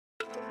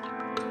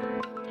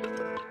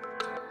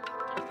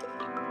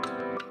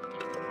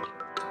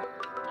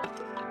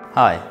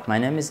Hi, my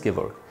name is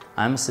Gevorg.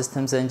 I'm a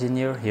systems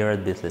engineer here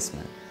at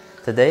Bitlismen.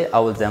 Today I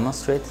will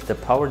demonstrate the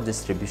power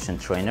distribution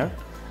trainer,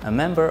 a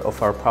member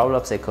of our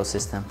PowerLabs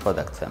ecosystem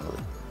product family.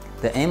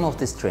 The aim of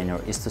this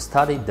trainer is to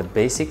study the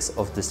basics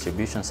of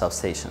distribution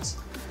substations.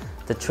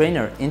 The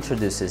trainer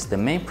introduces the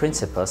main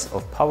principles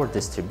of power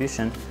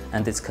distribution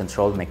and its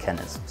control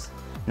mechanisms.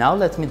 Now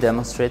let me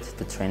demonstrate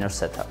the trainer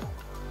setup.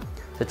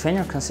 The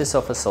trainer consists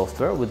of a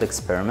software with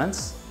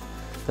experiments,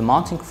 the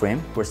mounting frame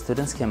where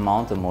students can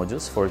mount the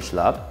modules for each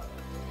lab.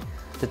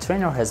 The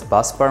trainer has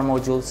busbar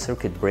module,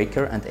 circuit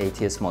breaker and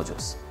ATS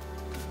modules.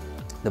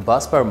 The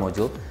busbar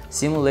module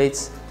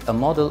simulates a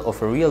model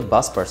of a real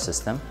busbar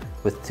system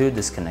with two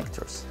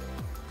disconnectors.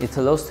 It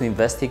allows to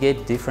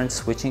investigate different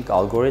switching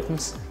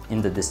algorithms in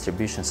the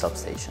distribution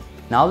substation.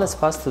 Now let's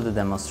pass to the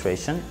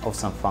demonstration of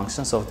some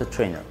functions of the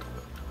trainer.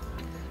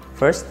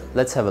 First,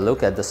 let's have a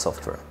look at the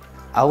software.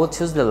 I will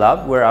choose the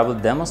lab where I will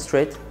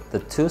demonstrate the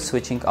two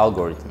switching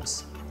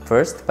algorithms.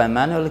 First, by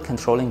manually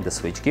controlling the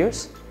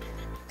switchgears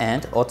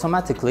and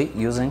automatically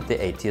using the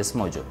ATS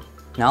module.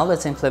 Now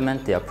let's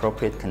implement the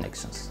appropriate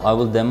connections. I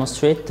will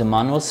demonstrate the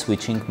manual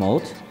switching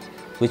mode,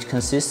 which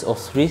consists of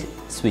three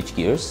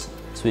switchgears,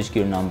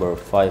 switchgear number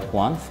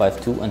 5.1,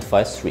 5.2 and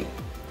 5.3.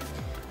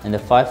 And the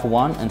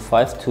 5.1 and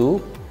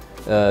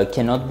 5.2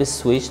 cannot be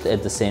switched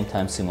at the same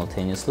time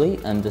simultaneously,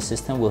 and the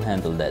system will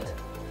handle that.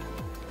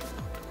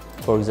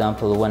 For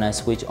example, when I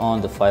switch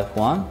on the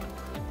 5.1,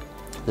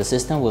 the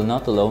system will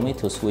not allow me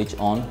to switch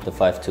on the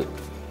 5.2.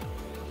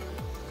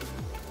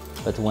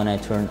 But when I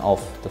turn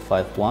off the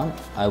 5.1,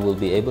 I will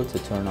be able to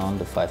turn on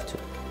the 5.2.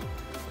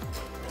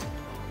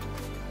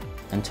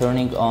 And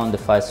turning on the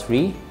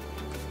 5.3,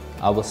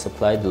 I will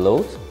supply the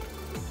load.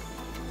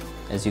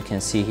 As you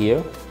can see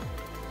here,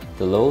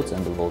 the loads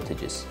and the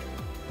voltages.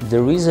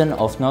 The reason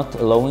of not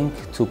allowing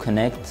to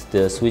connect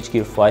the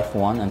switchgear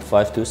 5.1 and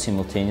 5.2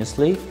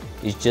 simultaneously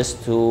is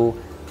just to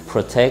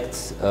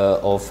protect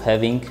of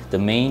having the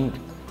main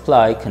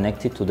supply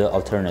connected to the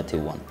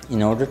alternative one,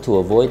 in order to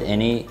avoid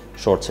any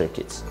short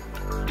circuits.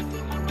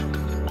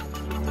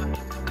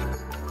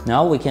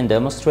 Now we can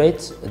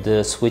demonstrate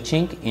the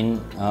switching in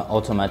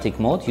automatic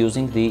mode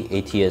using the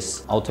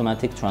ATS,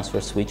 Automatic Transfer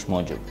Switch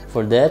module.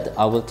 For that,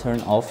 I will turn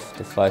off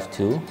the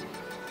 5.2,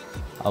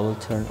 I will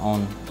turn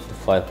on the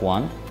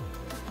 5.1,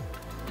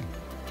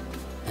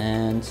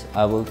 and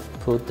I will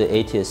put the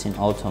ATS in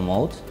auto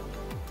mode.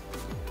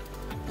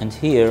 And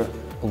here,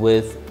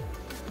 with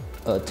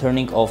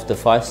turning off the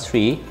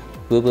 5.3,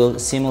 we will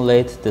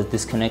simulate the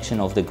disconnection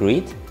of the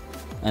grid,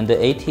 and the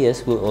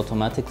ATS will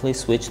automatically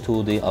switch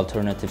to the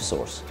alternative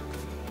source.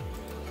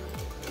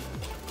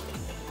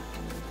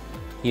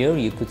 Here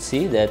you could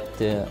see that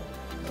the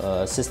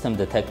system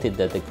detected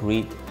that the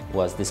grid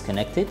was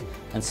disconnected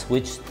and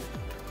switched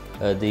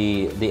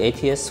the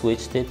ATS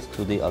switched it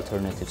to the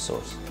alternative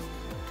source.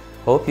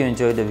 Hope you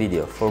enjoyed the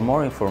video. For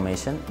more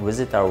information,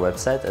 visit our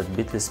website at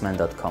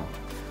bitlismen.com.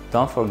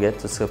 Don't forget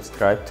to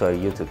subscribe to our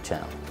YouTube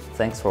channel.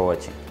 Thanks for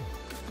watching.